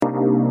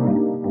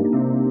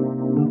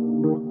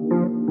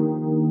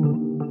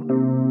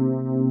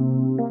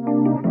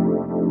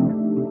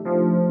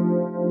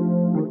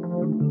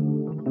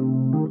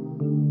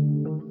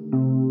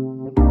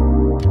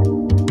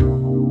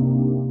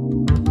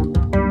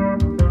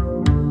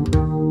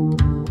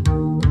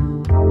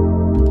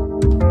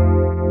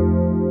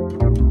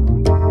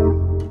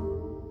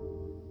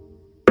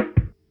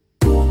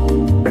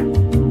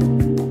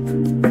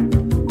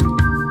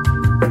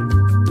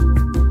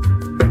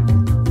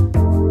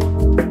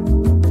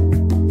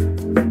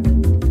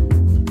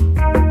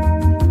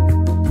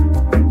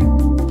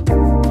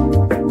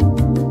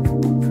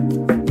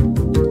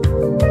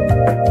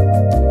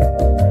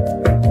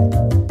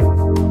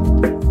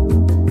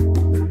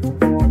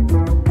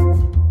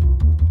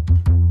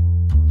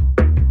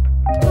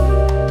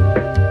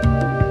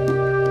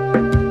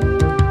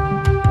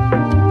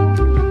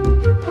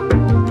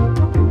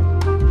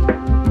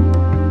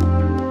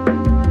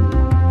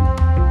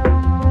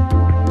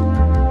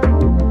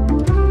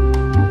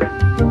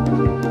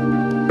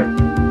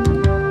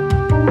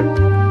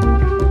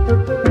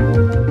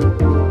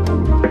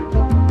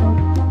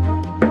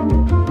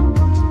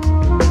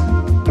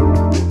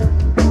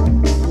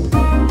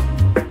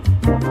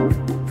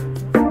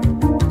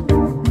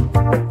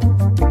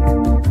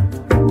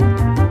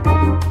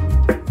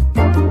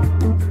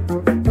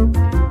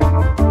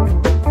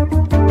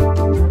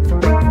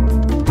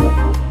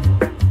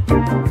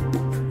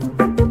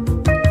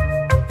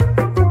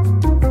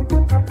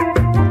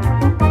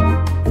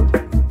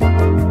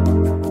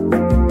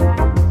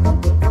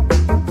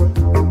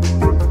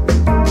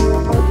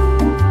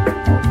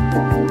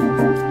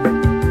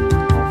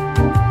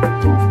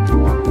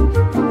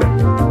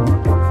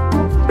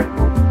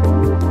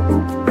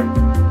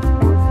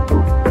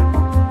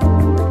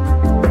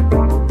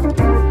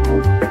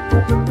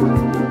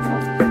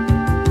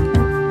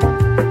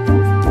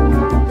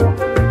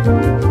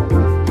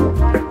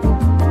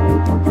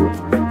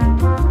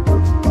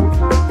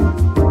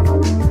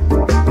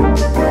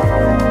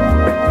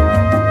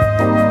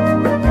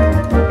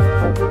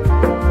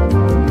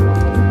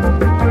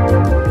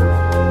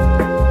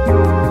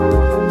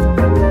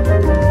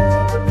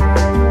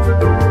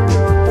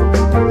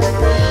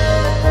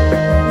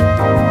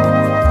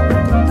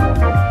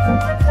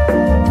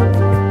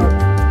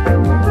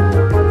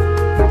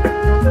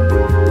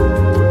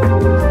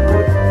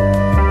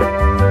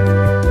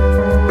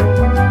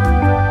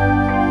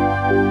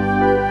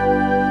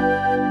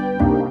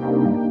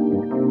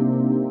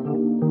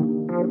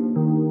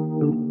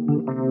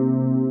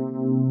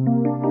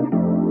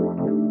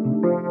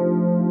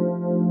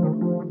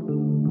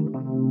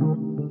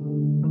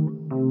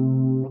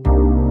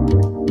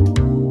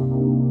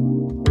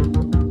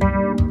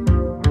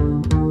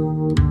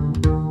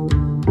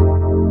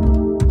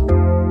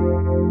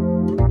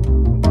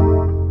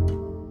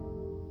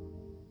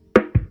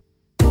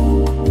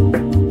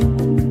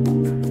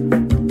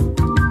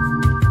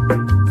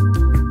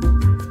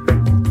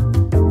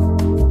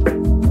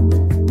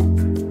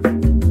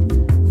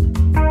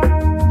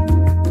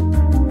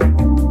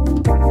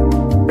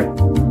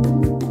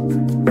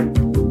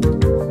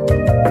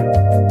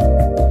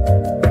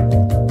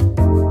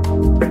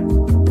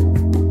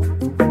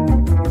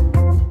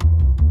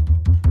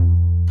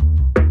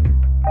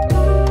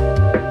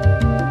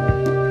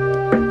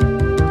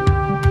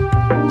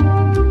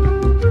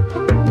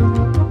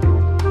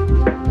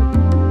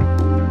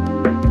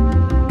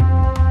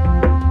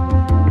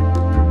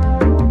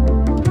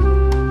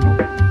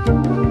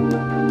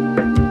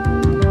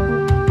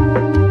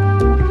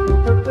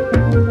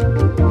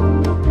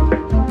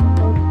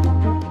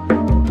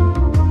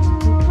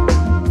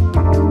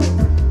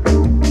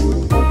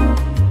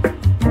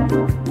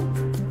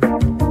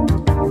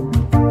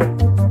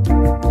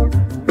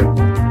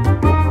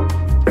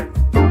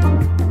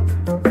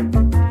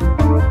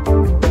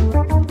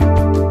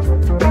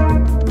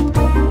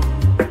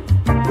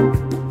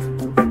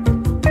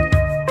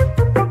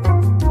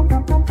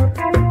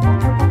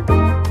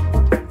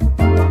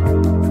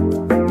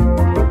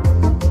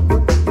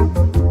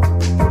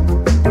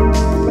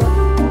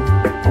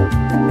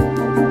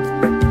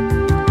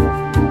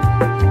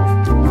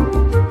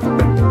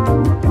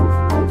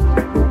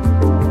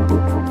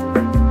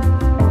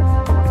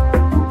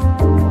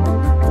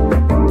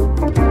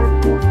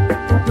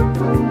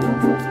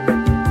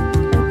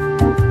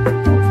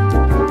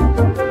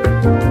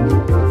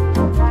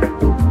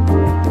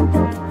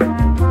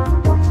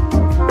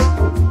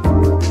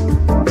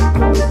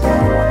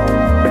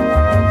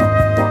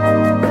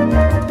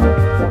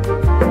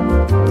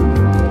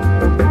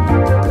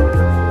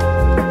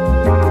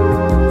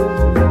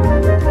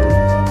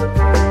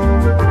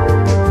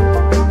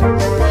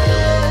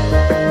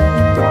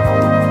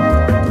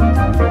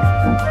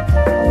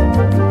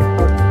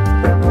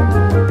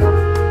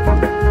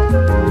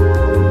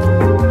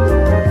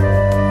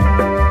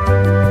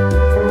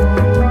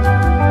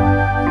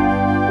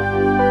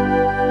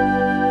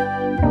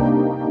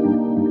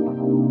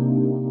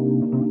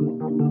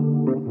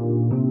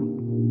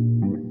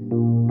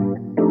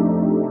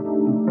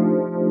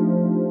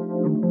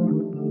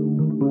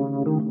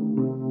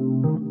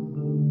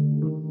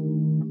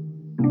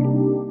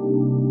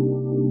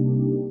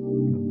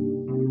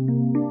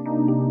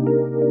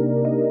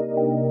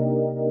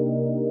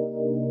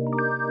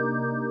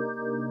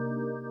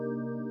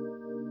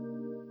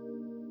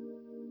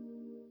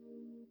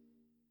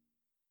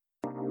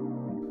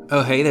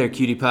Oh hey there,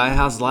 cutie pie,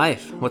 how's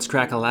life? What's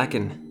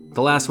crack-a-lackin'?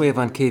 The last wave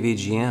on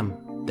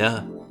KVGM.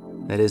 Duh.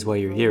 That is why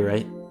you're here,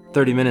 right?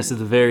 30 minutes of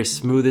the very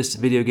smoothest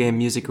video game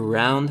music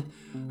around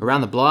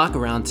the block,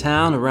 around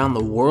town, around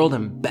the world,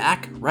 and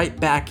back, right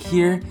back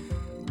here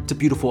to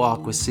beautiful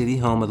Aqua City,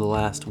 home of the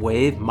last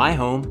wave, my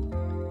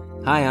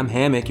home. Hi, I'm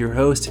Hammock, your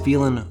host,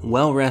 feeling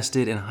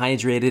well-rested and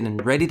hydrated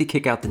and ready to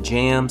kick out the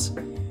jams.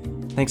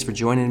 Thanks for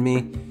joining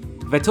me.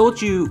 If I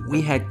told you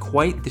we had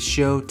quite the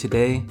show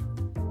today,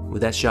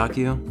 would that shock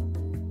you?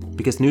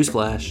 Because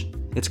newsflash,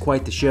 it's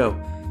quite the show.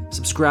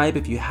 Subscribe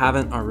if you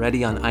haven't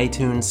already on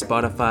iTunes,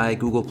 Spotify,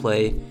 Google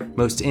Play,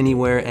 most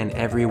anywhere and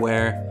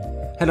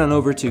everywhere. Head on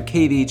over to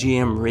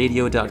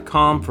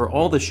kvgmradio.com for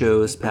all the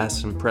shows,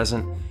 past and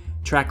present,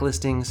 track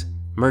listings,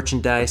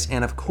 merchandise,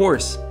 and of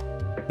course,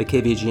 the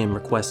KVGM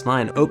request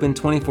line, open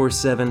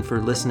 24/7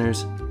 for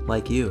listeners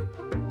like you.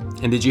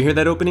 And did you hear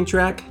that opening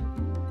track?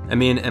 I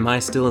mean, am I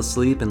still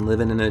asleep and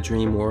living in a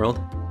dream world?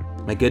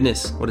 My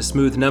goodness, what a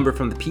smooth number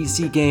from the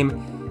PC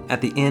game At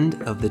the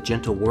End of the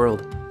Gentle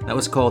World. That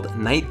was called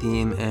Night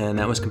Theme, and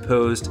that was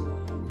composed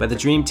by the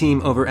dream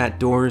team over at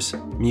Doors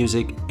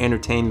Music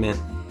Entertainment.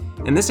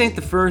 And this ain't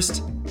the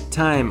first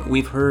time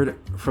we've heard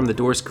from the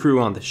Doors crew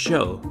on the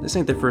show. This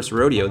ain't their first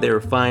rodeo. They were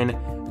fine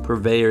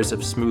purveyors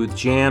of smooth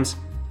jams.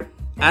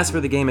 As for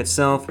the game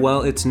itself,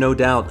 well, it's no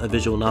doubt a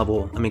visual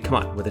novel. I mean, come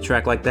on, with a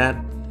track like that?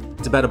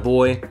 It's about a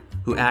boy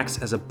who acts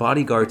as a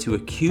bodyguard to a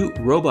cute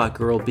robot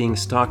girl being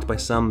stalked by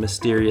some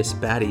mysterious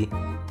baddie.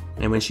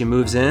 And when she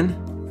moves in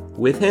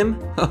with him,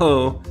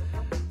 oh,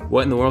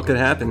 what in the world could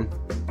happen?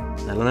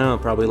 I don't know,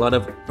 probably a lot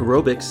of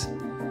aerobics.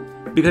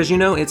 Because you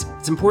know, it's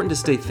important to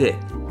stay fit.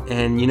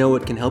 And you know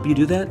what can help you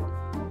do that?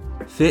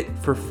 Fit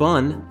for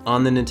Fun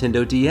on the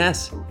Nintendo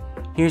DS.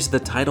 Here's the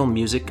title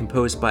music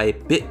composed by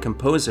Bit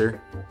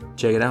Composer.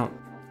 Check it out.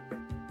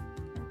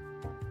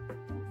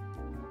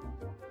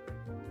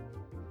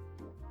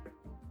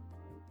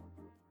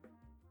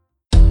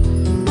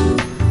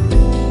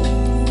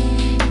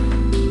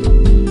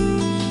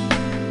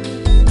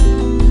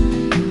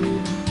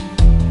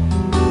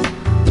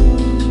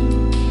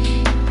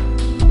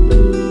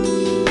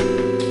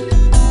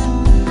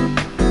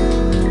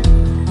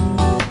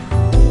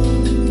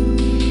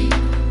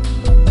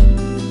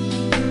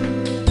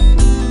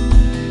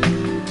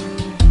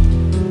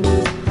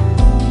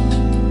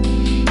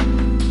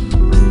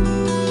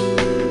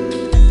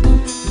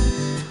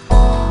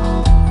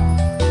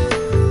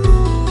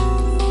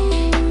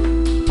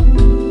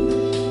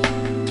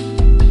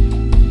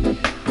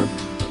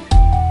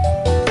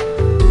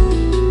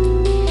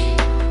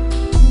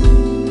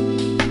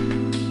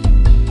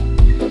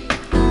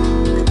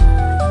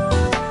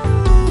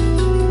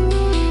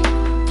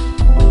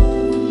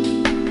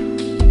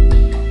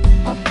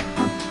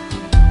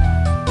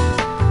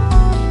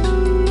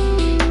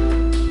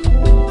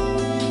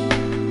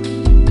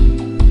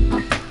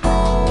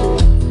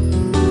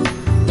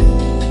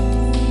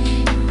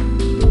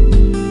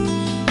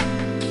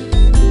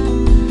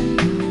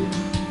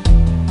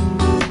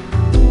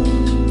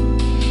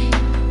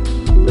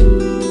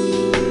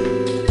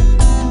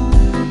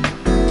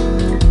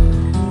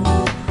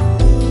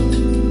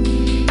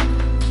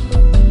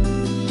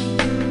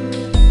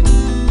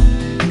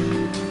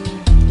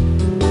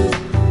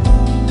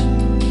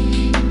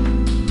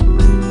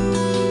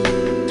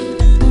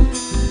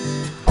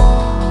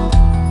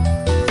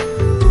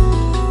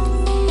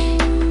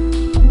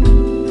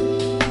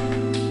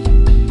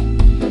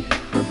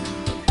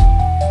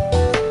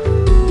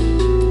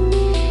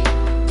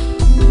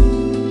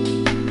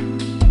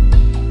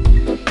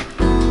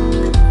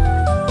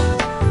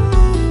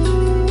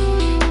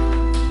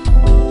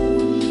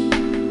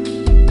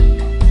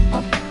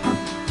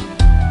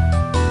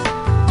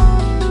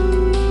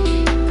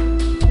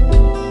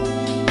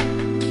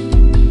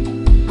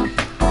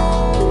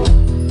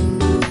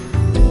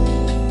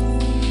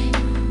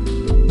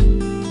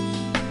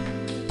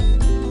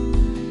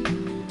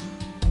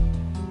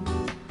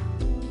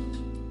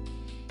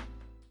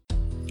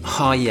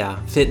 Oh yeah,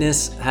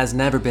 fitness has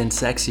never been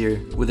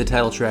sexier with a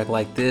title track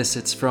like this.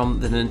 It's from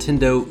the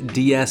Nintendo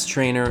DS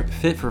trainer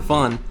Fit for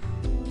Fun,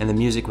 and the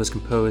music was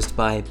composed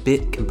by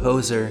Bit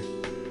Composer.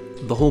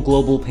 The whole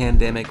global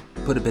pandemic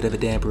put a bit of a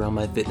damper on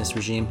my fitness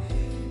regime.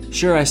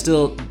 Sure, I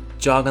still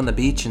jog on the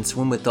beach and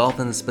swim with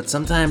dolphins, but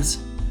sometimes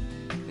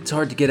it's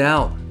hard to get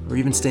out or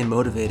even stay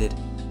motivated.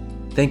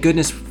 Thank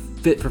goodness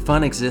Fit for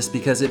Fun exists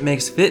because it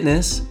makes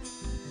fitness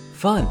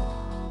fun.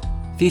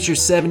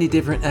 Features 70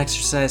 different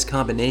exercise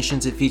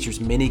combinations. It features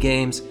mini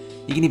games.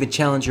 You can even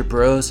challenge your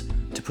bros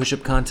to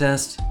push-up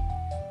contests.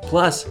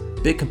 Plus,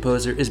 Bit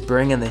Composer is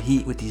bringing the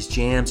heat with these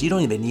jams. You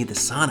don't even need the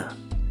sauna.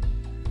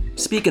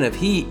 Speaking of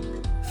heat,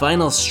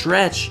 Final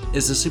Stretch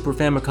is a Super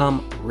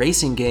Famicom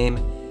racing game.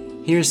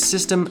 Here's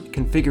System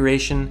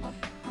Configuration,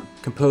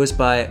 composed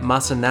by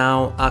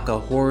Masanao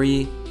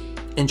Akahori.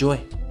 Enjoy.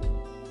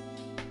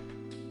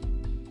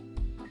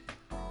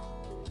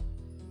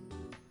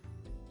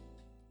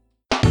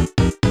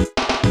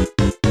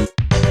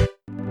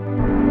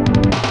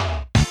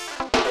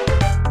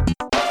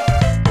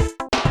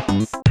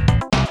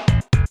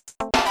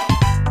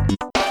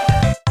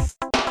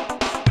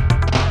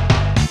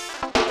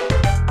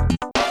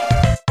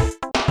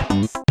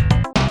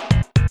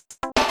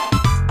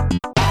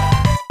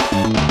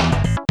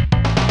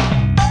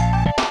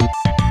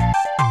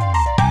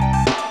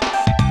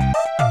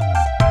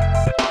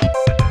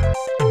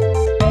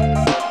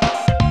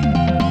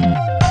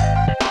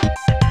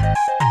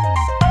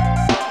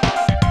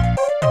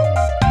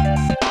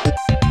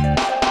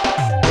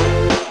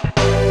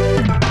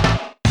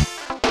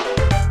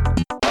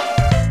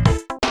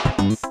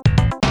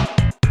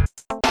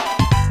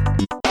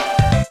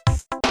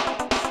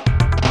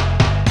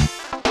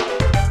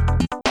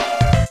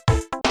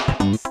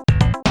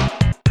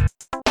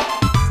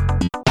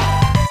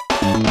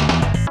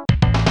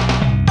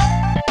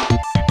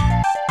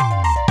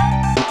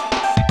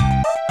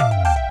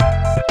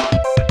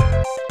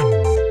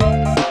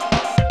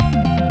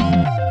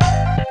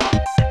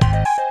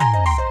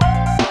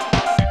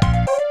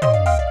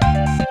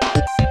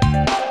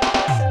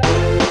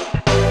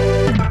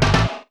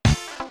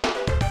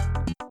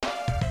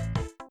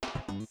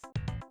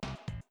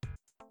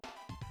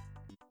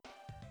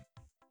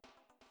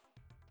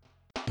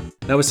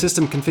 That was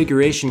System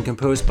Configuration,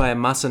 composed by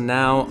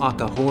Masanao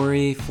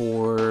Akahori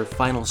for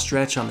Final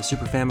Stretch on the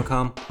Super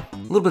Famicom. A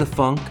little bit of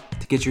funk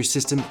to get your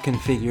system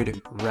configured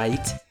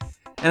right.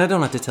 And I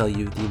don't have to tell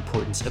you the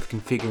importance of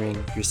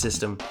configuring your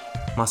system.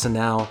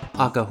 Masanao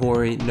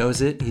Akahori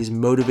knows it. He's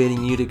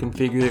motivating you to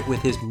configure it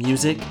with his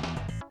music.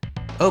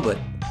 Oh, but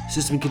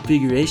system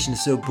configuration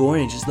is so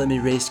boring, just let me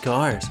race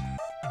cars.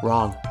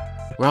 Wrong.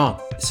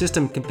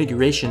 System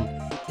configuration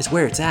is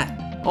where it's at.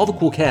 All the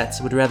cool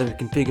cats would rather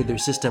configure their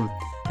system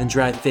than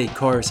drive fake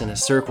cars in a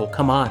circle.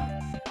 Come on.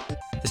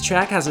 This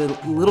track has a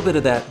little bit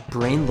of that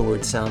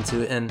Brainlord sound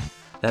to it, and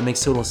that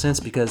makes total sense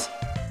because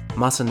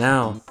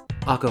Masanao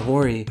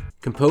Akahori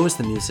composed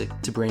the music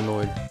to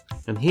Brainlord.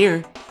 And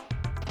here,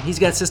 he's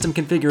got system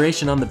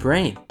configuration on the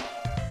brain.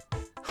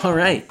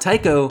 Alright,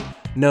 Taiko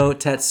no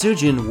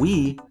Tatsujin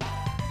Wii,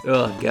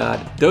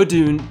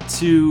 Dodun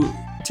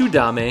to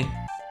Dame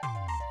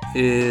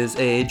is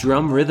a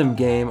drum rhythm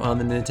game on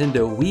the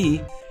Nintendo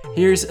Wii.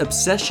 Here's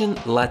Obsession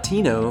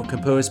Latino,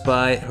 composed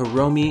by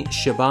Hiromi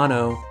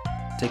Shibano.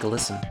 Take a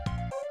listen.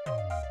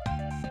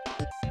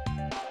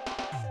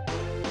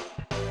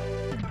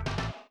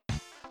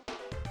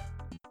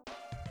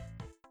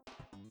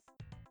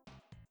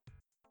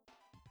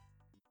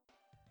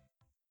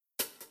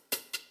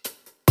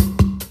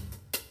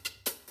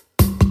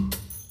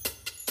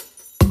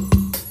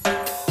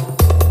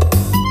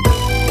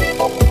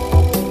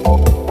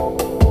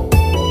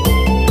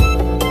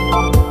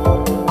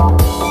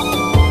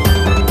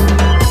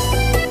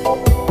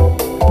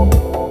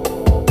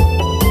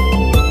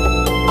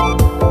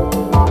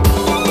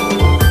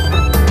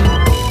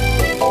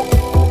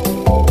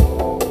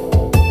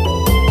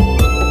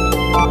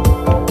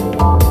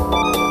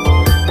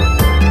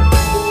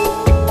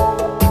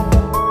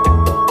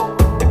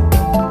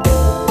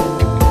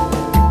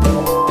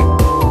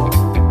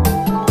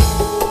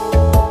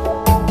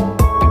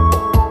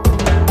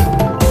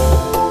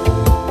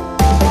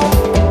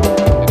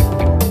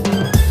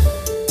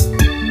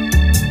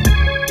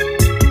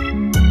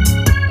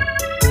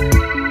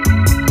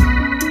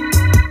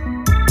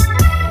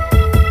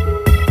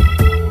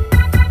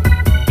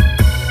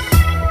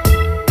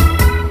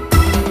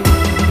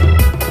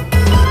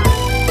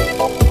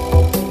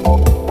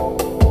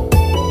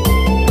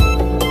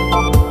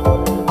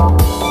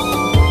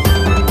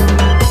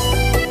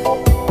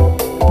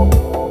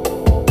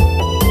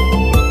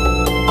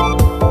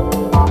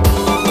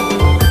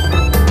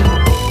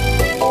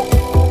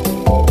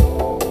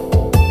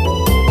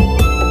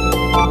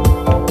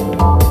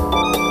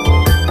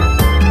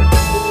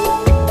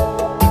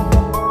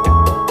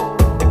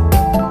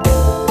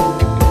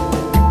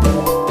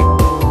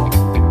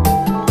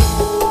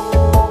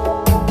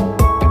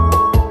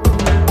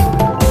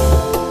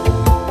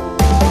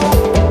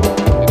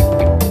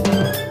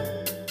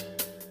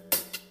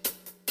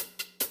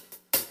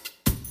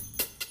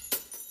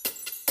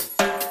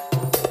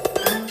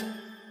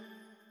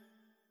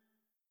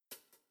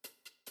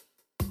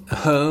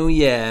 Oh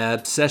yeah,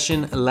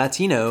 Obsession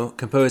Latino,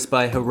 composed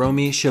by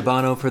Hiromi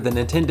Shibano for the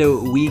Nintendo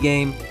Wii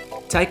game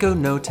Taiko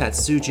no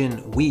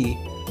Tatsujin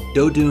Wii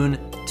Dodun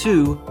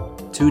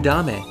to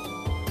Dame.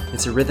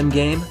 It's a rhythm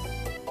game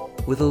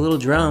with a little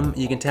drum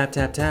you can tap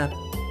tap tap.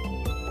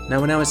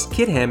 Now when I was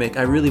Kid Hammock,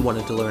 I really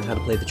wanted to learn how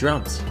to play the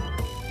drums.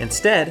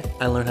 Instead,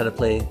 I learned how to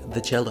play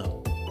the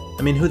cello.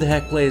 I mean, who the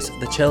heck plays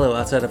the cello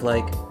outside of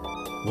like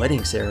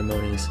wedding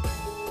ceremonies?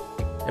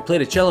 I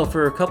played a cello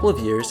for a couple of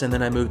years and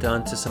then I moved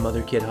on to some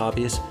other kid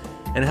hobbies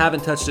and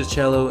haven't touched a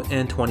cello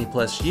in 20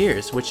 plus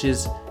years, which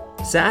is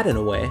sad in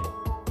a way.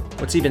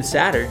 What's even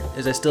sadder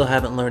is I still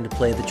haven't learned to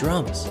play the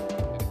drums.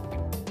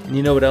 And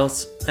you know what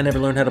else I never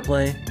learned how to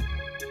play?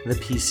 The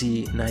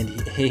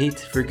PC-98,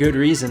 for good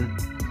reason.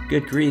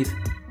 Good grief.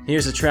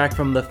 Here's a track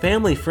from the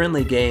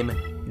family-friendly game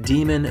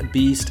Demon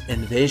Beast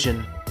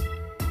Invasion,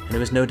 and it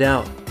was no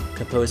doubt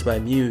composed by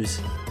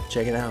Muse.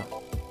 Check it out.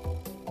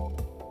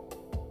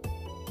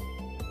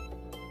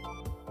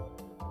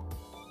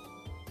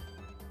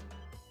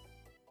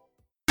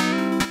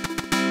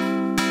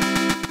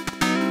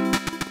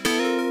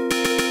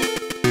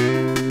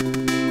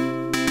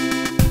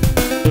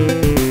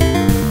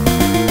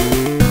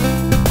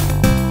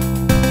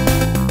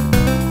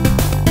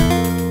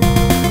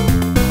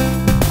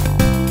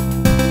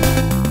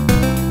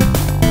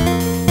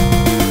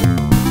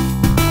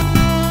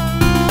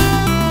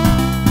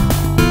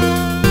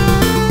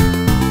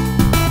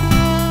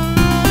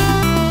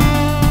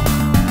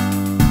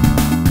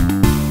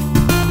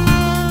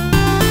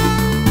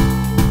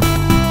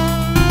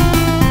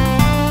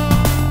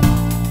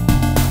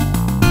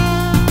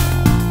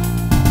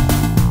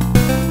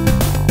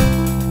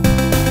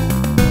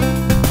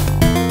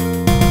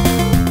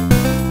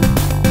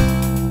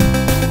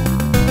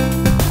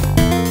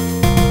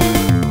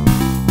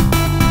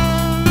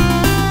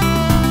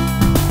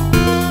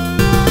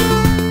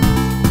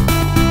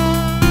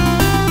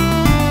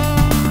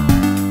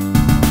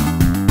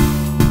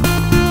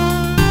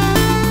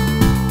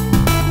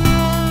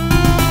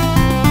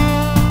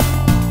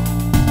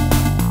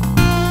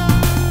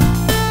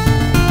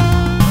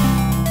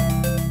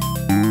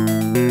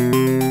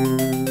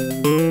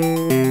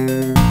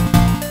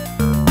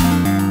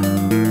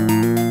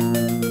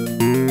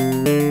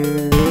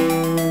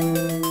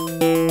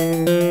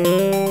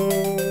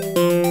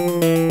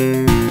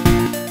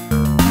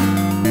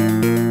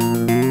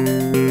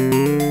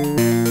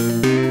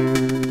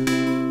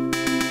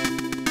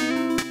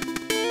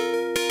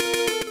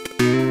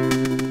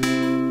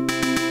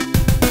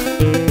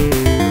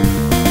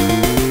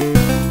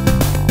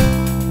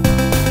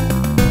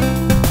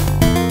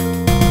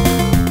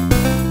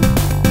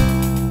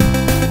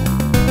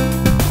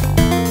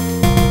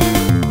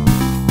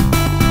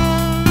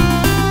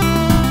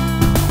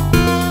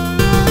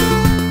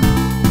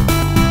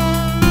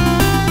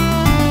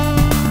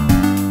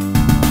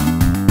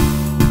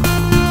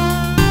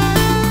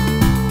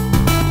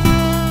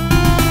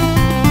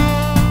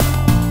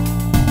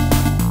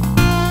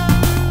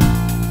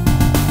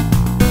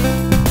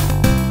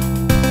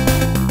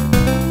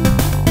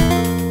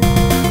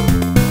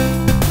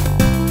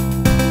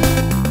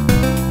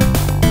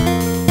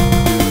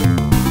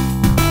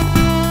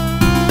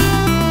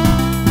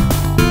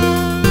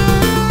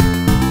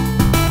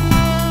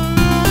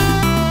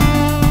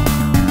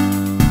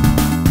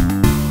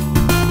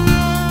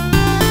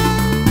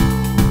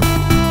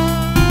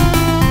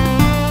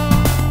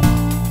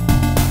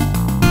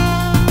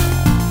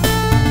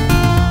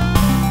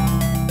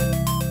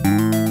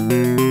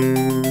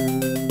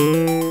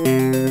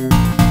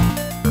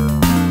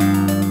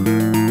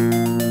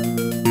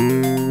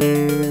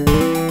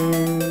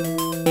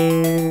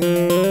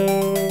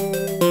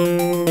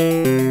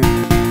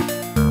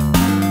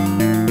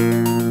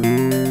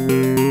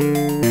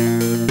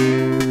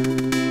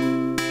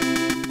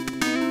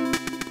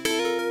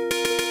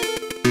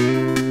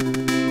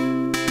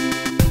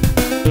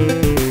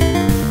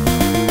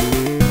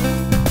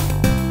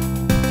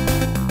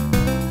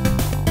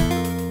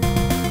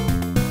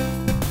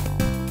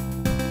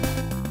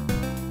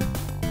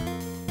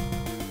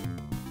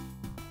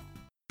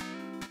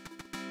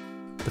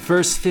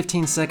 first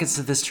 15 seconds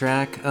of this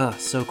track,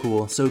 so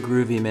cool, so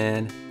groovy,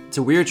 man. It's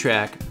a weird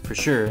track, for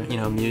sure. You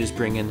know, Muse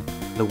bringing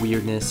the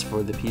weirdness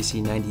for the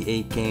PC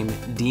 98 game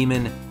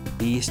Demon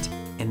Beast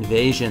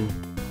Invasion.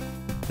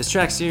 This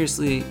track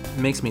seriously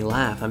makes me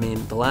laugh. I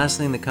mean, the last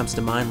thing that comes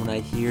to mind when I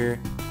hear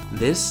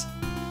this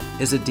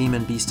is a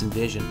Demon Beast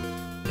Invasion.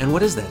 And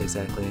what is that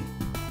exactly?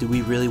 Do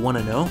we really want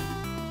to know?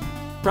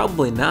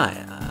 Probably not.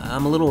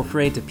 I'm a little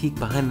afraid to peek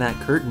behind that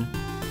curtain.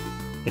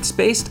 It's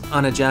based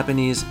on a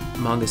Japanese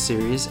manga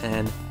series,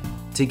 and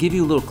to give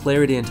you a little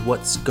clarity into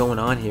what's going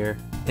on here,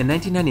 in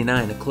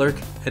 1999, a clerk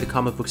at a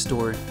comic book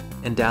store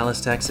in Dallas,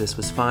 Texas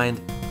was fined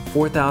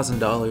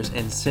 $4,000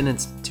 and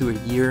sentenced to a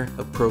year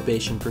of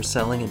probation for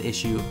selling an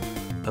issue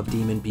of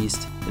Demon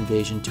Beast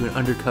Invasion to an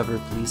undercover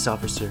police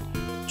officer.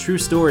 True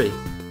story.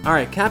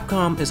 Alright,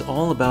 Capcom is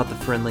all about the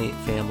friendly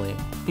family.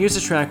 Here's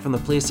a track from the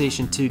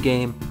PlayStation 2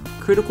 game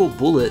Critical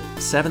Bullet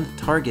 7th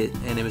Target,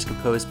 and it was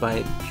composed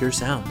by Pure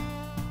Sound.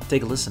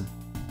 Take a listen.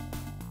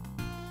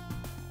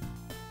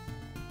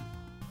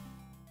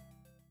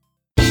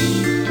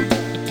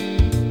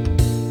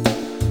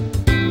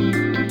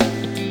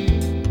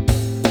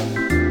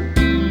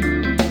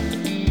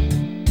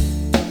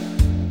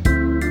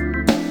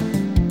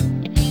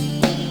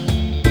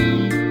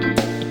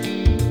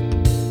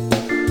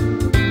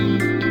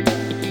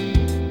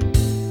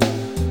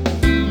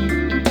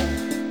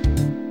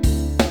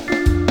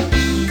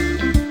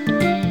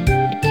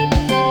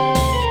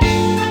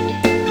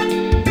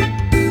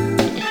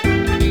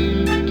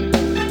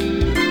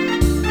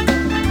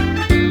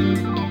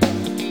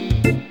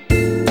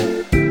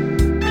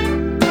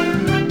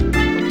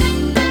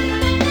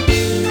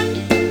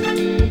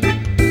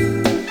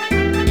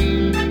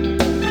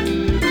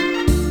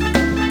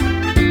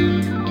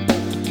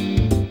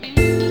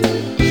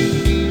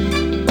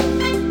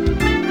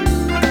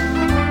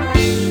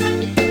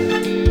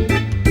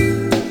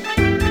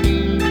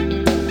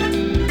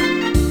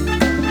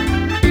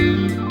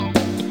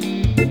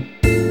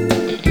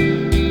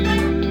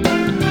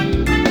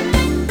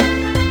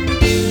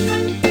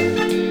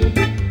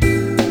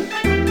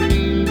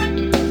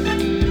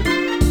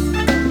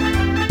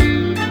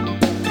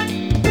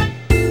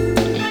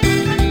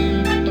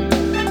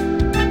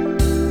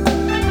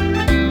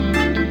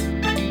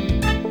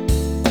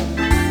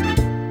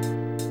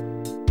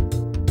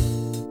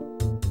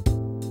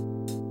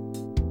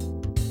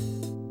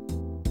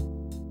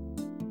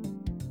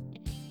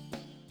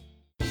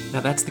 Now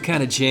that's the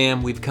kind of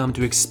jam we've come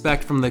to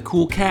expect from the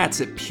cool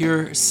cats at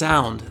Pure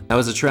Sound. That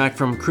was a track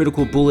from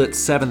Critical Bullet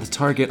 7th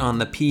Target on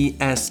the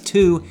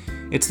PS2.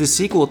 It's the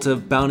sequel to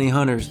Bounty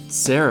Hunter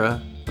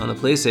Sarah on the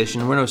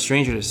PlayStation. We're no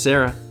stranger to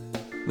Sarah.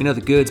 We know the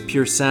goods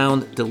Pure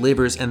Sound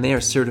delivers, and they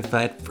are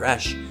certified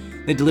fresh.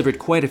 They delivered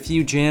quite a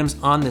few jams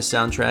on this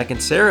soundtrack,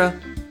 and Sarah,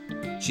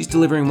 she's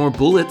delivering more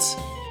bullets,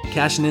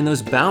 cashing in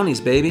those bounties,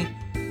 baby.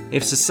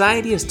 If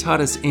society has taught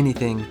us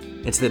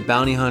anything, it's that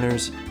bounty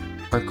hunters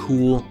are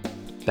cool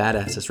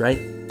badasses, right?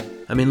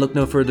 I mean, look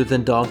no further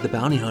than Dog the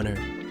Bounty Hunter.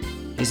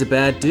 He's a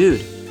bad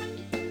dude.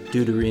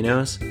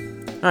 Duderinos.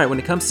 Alright, when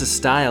it comes to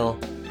style,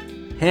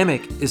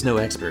 Hammock is no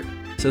expert.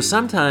 So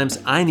sometimes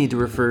I need to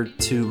refer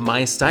to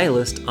my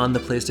stylist on the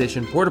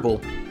PlayStation Portable.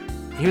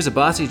 Here's a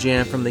bossy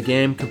jam from the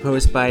game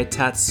composed by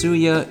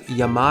Tatsuya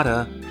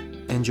Yamada.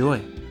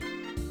 Enjoy.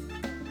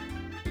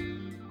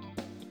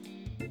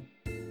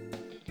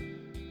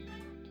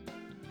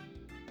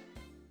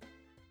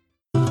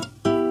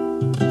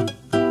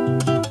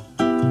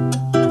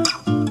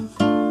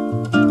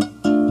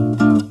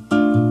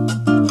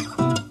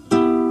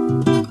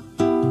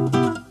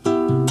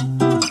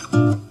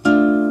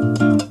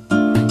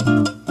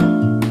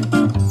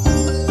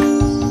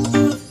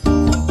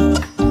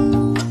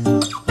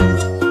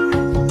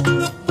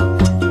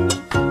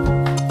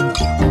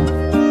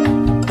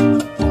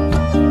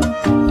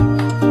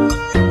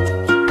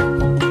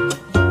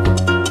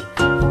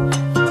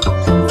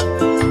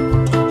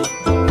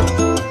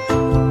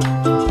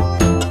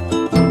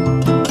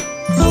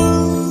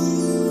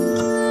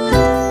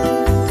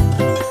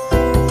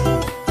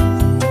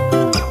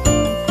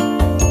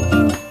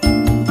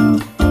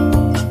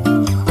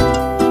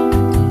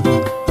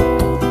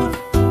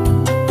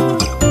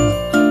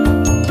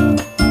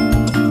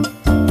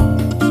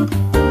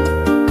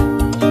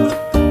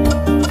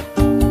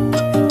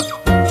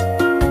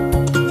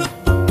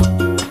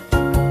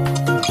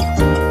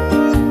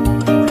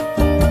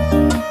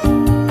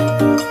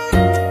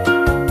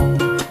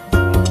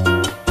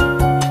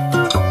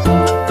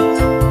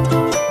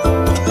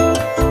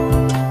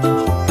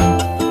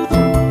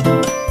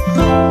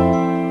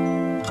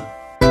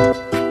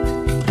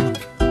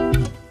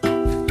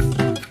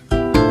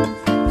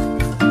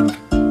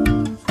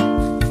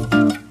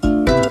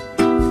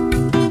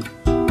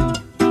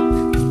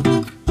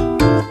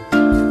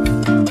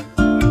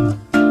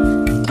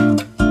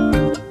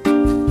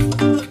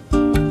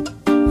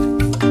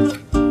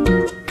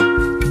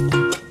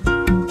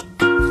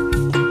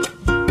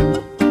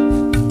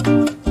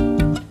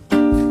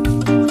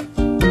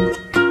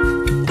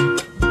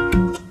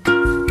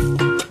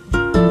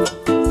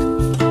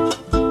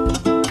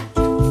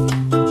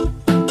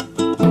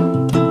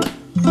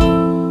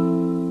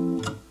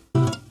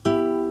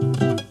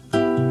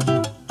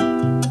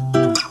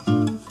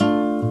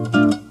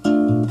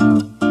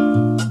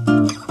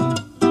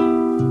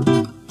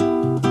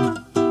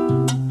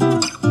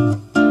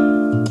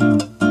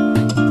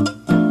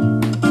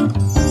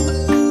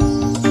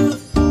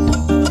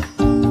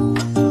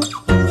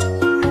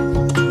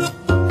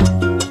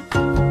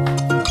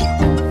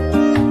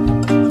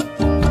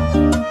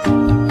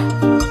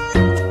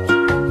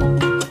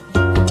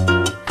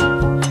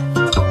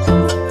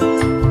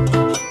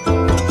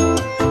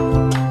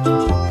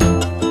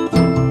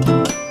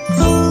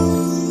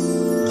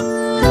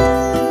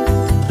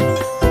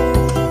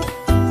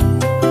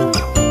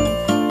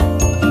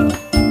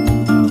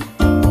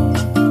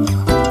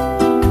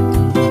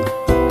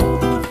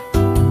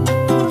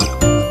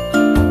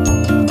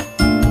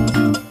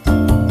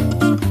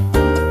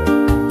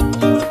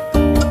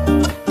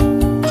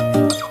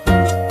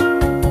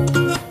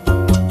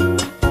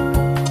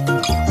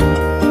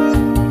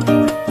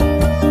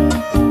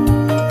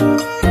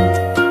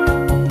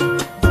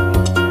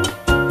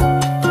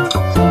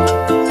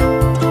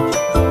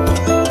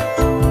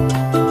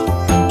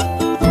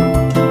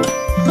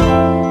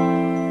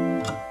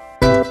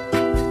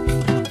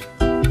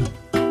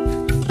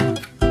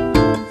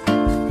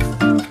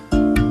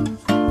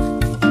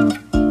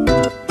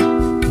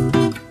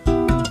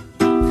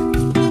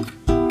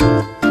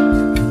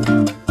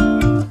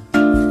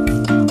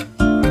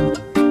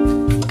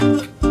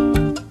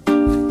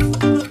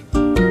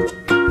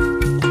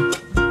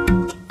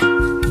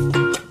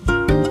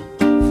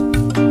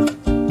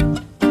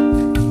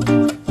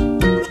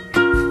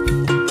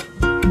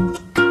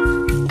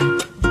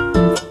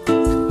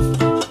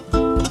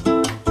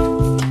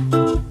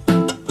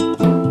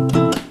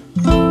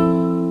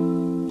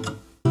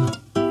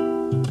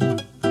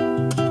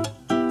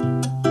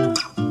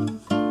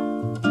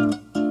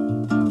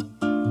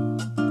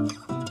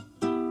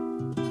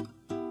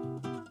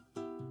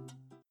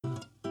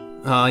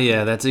 Oh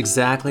yeah, that's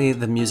exactly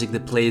the music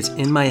that plays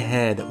in my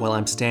head while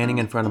I'm standing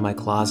in front of my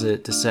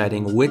closet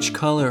deciding which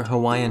color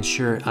Hawaiian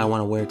shirt I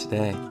want to wear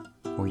today,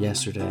 or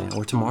yesterday,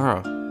 or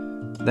tomorrow.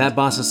 That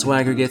Bossa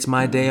Swagger gets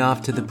my day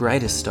off to the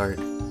brightest start.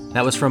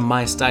 That was from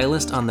My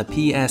Stylist on the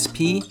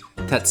PSP.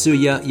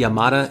 Tatsuya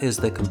Yamada is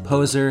the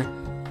composer.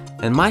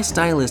 And My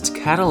Stylist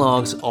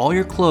catalogs all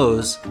your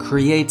clothes,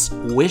 creates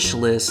wish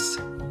lists,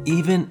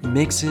 even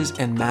mixes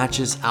and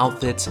matches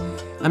outfits.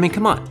 I mean,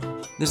 come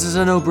on, this is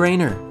a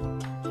no-brainer.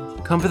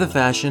 Come for the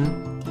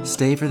fashion,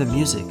 stay for the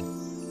music.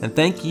 And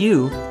thank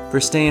you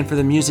for staying for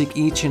the music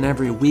each and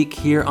every week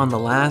here on The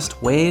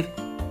Last Wave.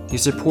 Your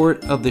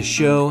support of the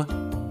show,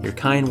 your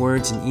kind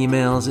words and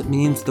emails, it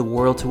means the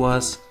world to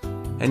us.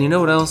 And you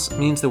know what else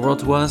means the world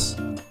to us?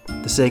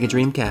 The Sega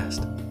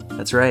Dreamcast.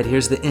 That's right,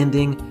 here's the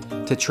ending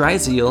to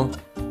Trizeal,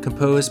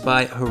 composed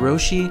by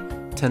Hiroshi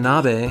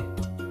Tanabe.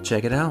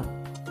 Check it out.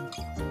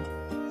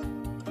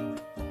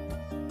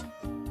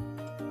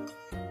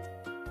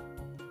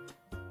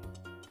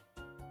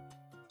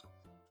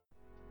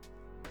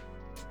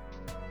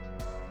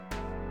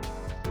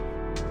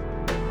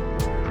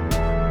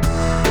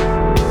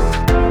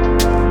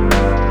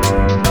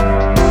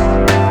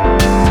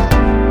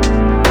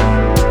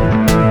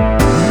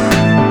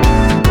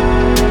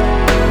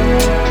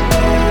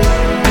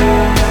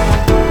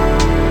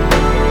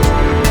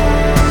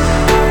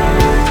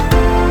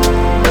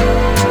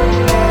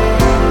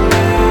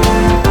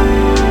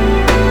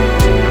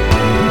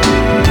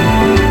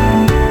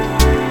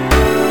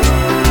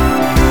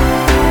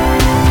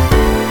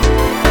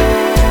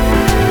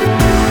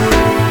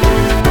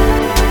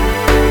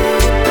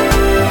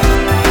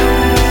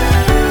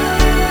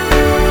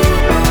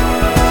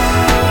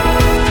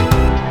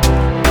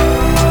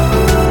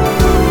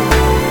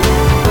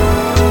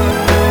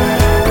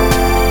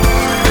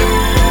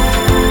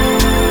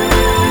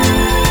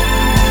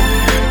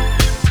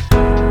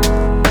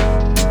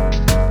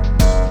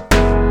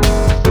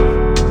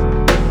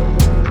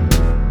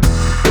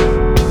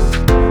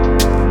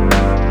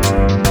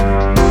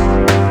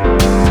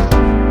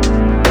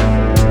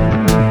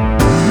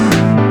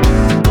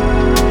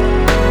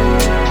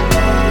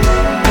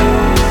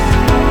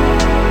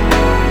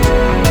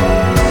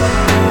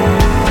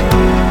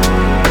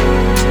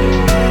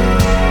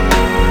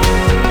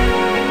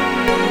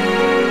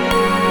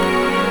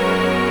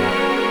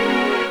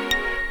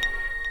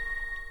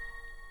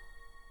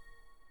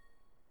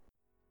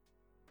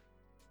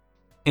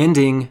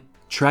 Ending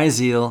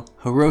Trizeal,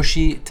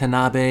 Hiroshi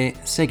Tanabe,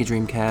 Sega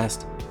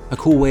Dreamcast. A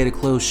cool way to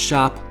close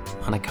shop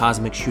on a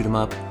cosmic shoot 'em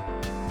up.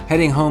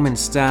 Heading home in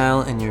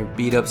style in your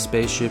beat up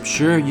spaceship.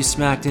 Sure, you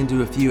smacked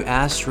into a few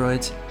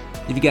asteroids.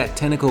 You've got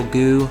tentacle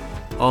goo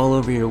all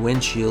over your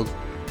windshield.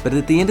 But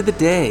at the end of the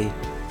day,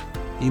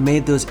 you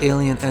made those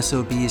alien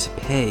SOBs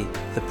pay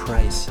the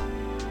price.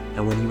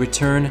 And when you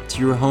return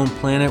to your home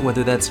planet,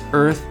 whether that's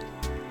Earth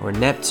or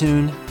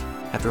Neptune,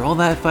 after all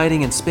that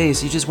fighting in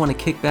space, you just want to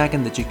kick back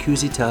in the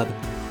jacuzzi tub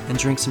and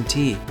drink some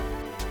tea.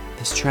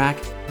 This track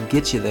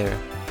gets you there.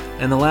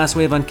 And The Last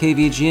Wave on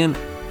KVGM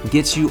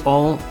gets you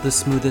all the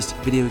smoothest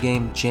video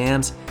game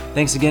jams.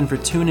 Thanks again for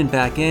tuning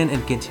back in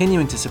and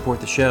continuing to support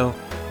the show.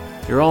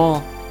 You're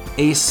all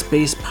ace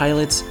space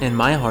pilots in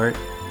my heart.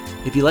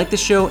 If you like the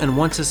show and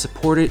want to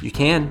support it, you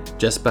can,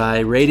 just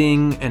by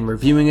rating and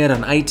reviewing it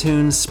on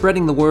iTunes,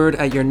 spreading the word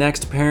at your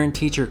next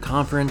parent-teacher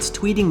conference,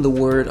 tweeting the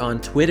word on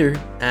Twitter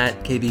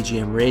at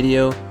KVGM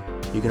Radio.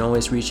 You can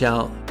always reach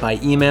out by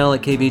email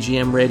at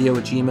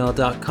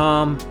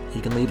kvgmradio@gmail.com.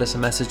 You can leave us a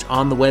message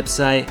on the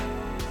website,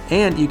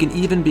 and you can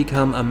even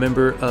become a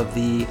member of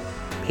the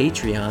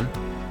Patreon.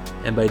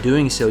 And by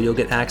doing so, you'll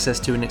get access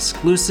to an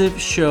exclusive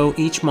show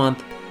each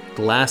month,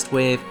 The Last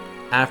Wave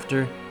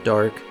After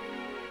Dark.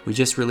 We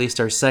just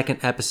released our second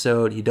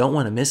episode. You don't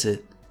want to miss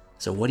it.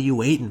 So what are you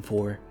waiting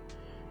for?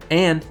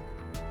 And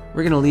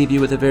we're going to leave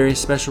you with a very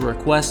special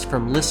request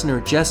from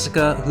listener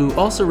Jessica, who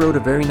also wrote a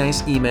very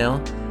nice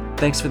email.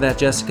 Thanks for that,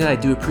 Jessica. I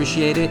do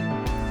appreciate it.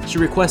 She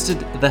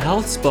requested The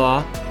Health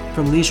Spa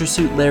from Leisure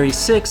Suit Larry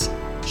 6,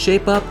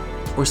 Shape Up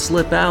or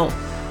Slip Out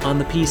on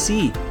the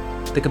PC.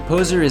 The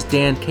composer is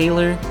Dan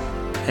Kaler.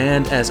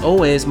 And as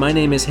always, my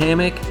name is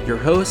Hammock, your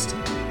host,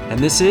 and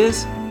this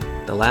is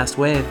The Last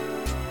Wave.